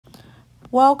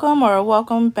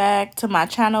Welcome back to my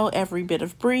channel, Every Bit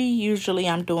of Bree. Usually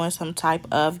I'm doing some type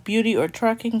of beauty or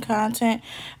trucking content,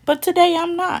 but today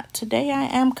I'm not. Today I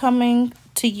am coming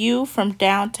to you from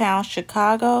downtown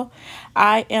Chicago.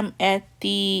 I am at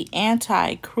the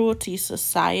Anti-Cruelty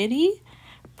Society,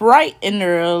 bright and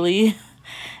early,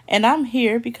 and I'm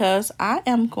here because I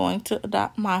am going to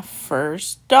adopt my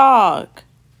first dog.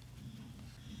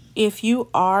 If you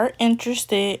are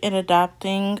interested in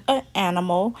adopting an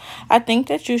animal, I think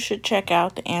that you should check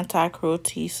out the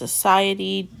Anti-Cruelty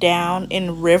Society down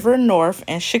in River North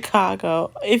in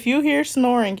Chicago. If you hear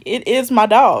snoring, it is my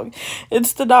dog.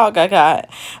 It's the dog I got.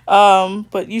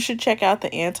 But you should check out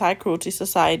the Anti-Cruelty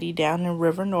Society down in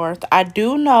River North. I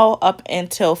do know up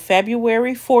until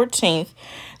February 14th,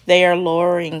 they are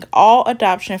lowering all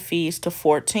adoption fees to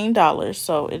 $14,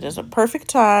 so it is a perfect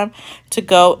time to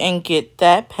go and get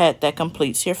that pet that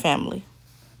completes your family.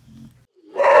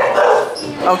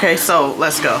 Okay, so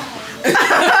let's go. Hi.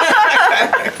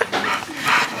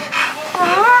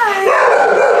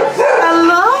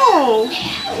 Hello.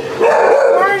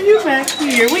 Why are you back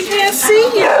here? We can't see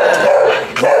you.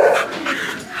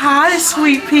 Hi,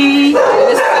 sweet pea.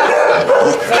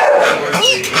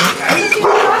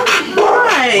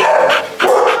 Hi.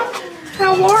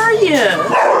 How are you?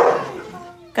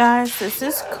 Guys, this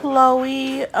is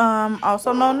Chloe,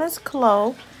 also known as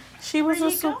Chloe. She was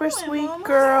a super sweet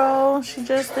girl. She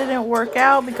just didn't work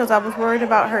out because I was worried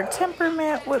about her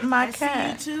temperament with my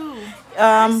cat. See you too.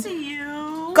 I see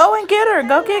you. Go and get her.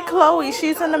 Go get Chloe.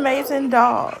 She's an amazing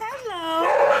dog. Hello.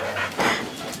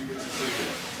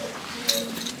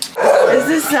 Is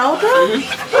this Zelda?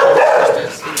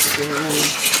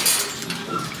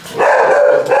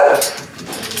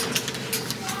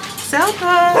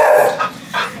 Zelda.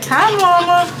 Hi,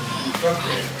 Mama.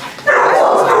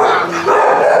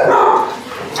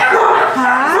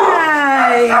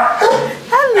 Hi.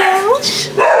 Hello.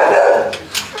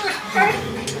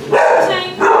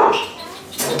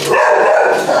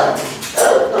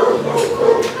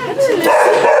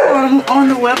 On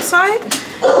the website.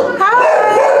 Hi.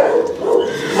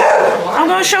 I'm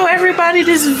gonna show everybody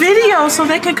this video so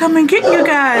they can come and get you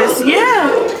guys. Yeah.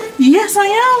 Yes, I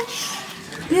am.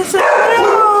 Yes, I am.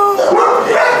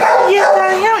 Yes,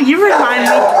 I am. You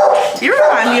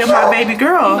remind me of my baby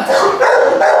girl.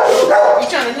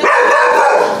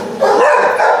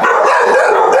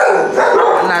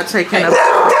 I'm not taking a. Are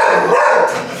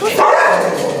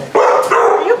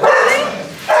you crying?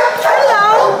 Hello.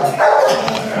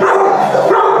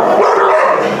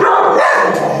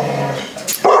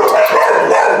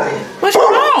 What's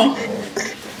wrong?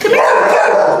 Come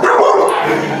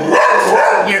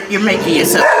here. You're making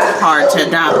yourself hard to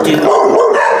adopt, dude.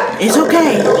 It's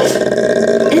okay.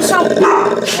 It's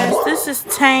okay. This is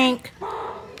Tank.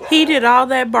 He did all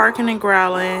that barking and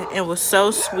growling and was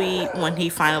so sweet when he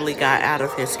finally got out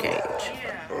of his cage.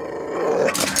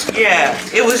 Yeah,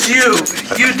 it was you.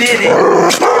 You did it.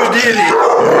 You did it.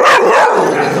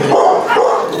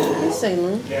 Hey,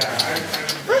 Salem.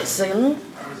 Hi, Salem.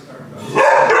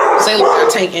 Salem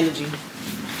got Tank energy.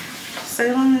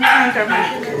 Salem and Tank are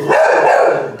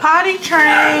big. Potty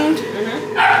trained.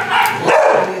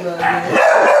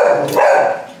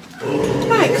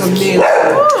 Hi, Camila.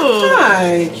 Ooh.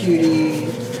 Hi, cutie.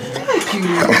 Hi,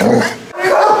 cutie.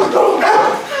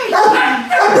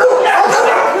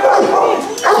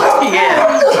 Yeah.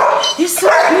 You're so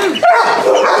cute.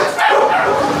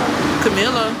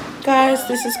 Camila. Guys,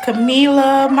 this is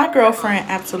Camila. My girlfriend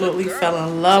absolutely fell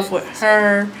in love with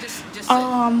her.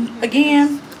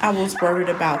 Again, I was worried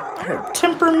about her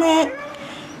temperament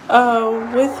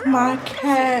with my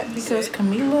cat because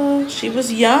Camila, she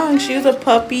was young. She was a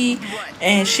puppy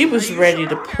and she was ready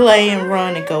to play and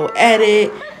run and go at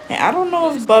it. And I don't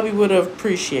know if Bubby would have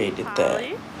appreciated that.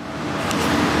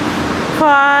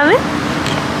 Polly.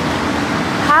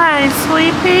 Hi,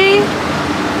 sweetie.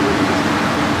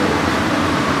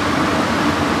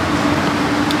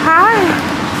 Hi.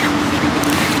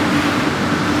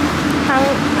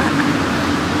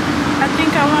 I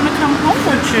think I want to come home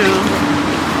with you.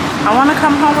 I want to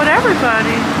come home with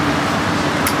everybody.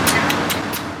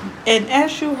 And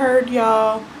as you heard,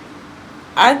 y'all,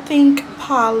 I think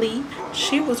Polly,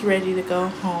 she was ready to go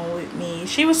home with me.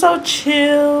 She was so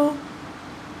chill.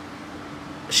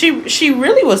 She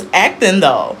really was acting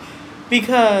though,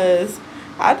 because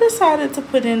I decided to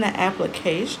put in an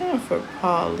application for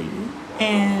Polly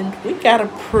and we got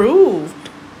approved.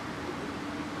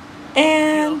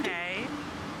 And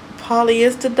Polly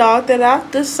is the dog that I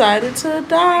decided to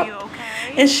adopt.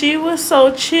 And she was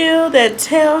so chill, that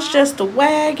tail's just a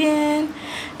wagging.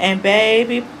 And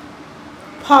baby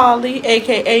Polly,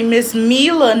 aka Miss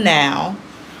MILA now,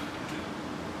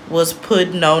 was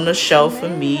putting on a show for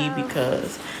me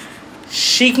because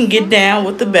she can get down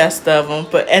with the best of them.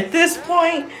 But at this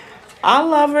point, I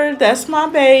love her. That's my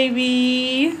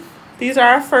baby. These are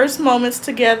our first moments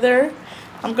together.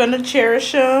 I'm going to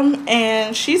cherish them.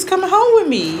 And she's coming home with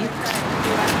me.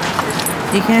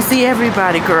 You can't see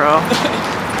everybody, girl.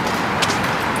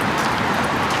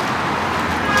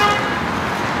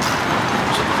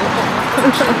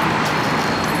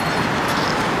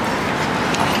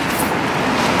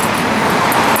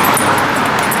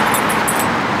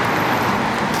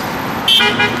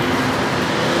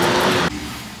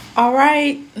 All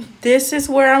right, this is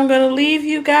where I'm gonna leave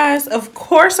you guys. Of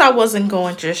course I wasn't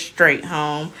going just straight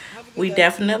home. We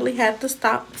definitely had to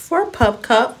stop for a pup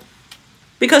cup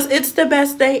because it's the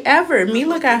best day ever.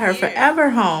 Mila got her forever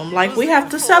home. Like, we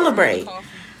have to celebrate.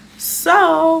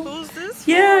 So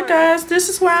yeah, guys, this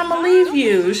is where I'm gonna leave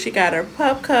you. She got her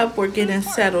pup cup. We're getting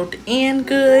settled in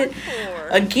good.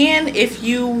 Again, if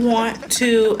you want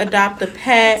to adopt a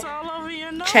pet,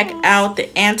 check out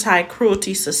the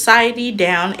Anti-Cruelty Society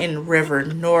down in River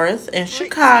North in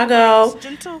Chicago.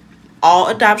 All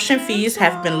adoption fees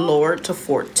have been lowered to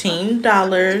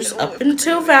 $14 up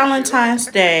until Valentine's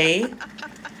Day.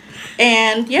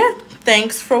 And yeah,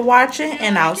 thanks for watching,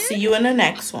 and I'll see you in the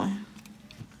next one.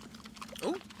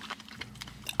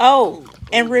 Oh,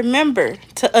 and remember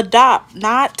to adopt,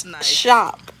 not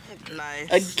shop.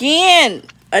 Again,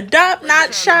 adopt,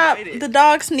 not shop. The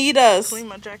dogs need us. Clean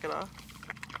my jacket off.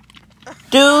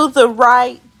 Do the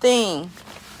right thing.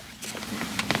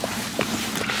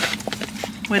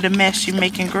 What a mess you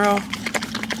making, girl.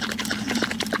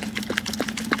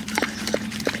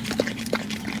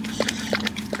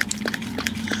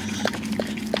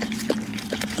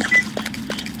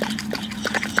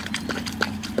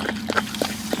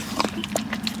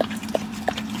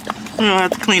 You don't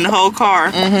have to clean the whole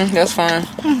car. That's fine.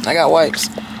 I got wipes.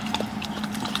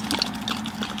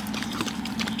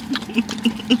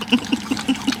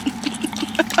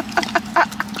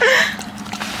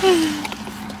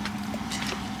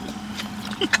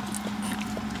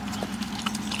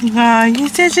 Oh, you're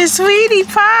such a sweetie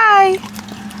pie.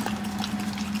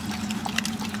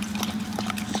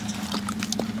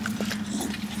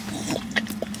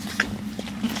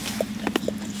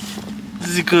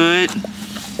 Is it good?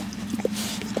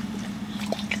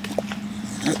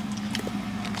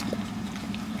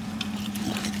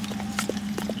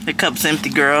 The cup's empty,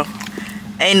 girl.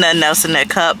 Ain't nothing else in that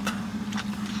cup.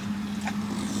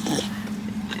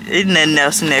 Ain't nothing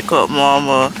else in that cup,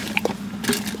 mama.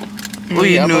 What are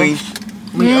you doing?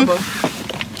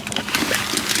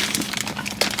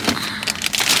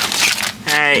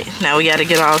 Alright, now we gotta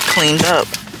get all cleaned up.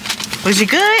 Was you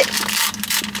good?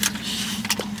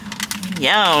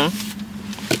 Yum.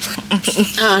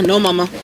 No, mama.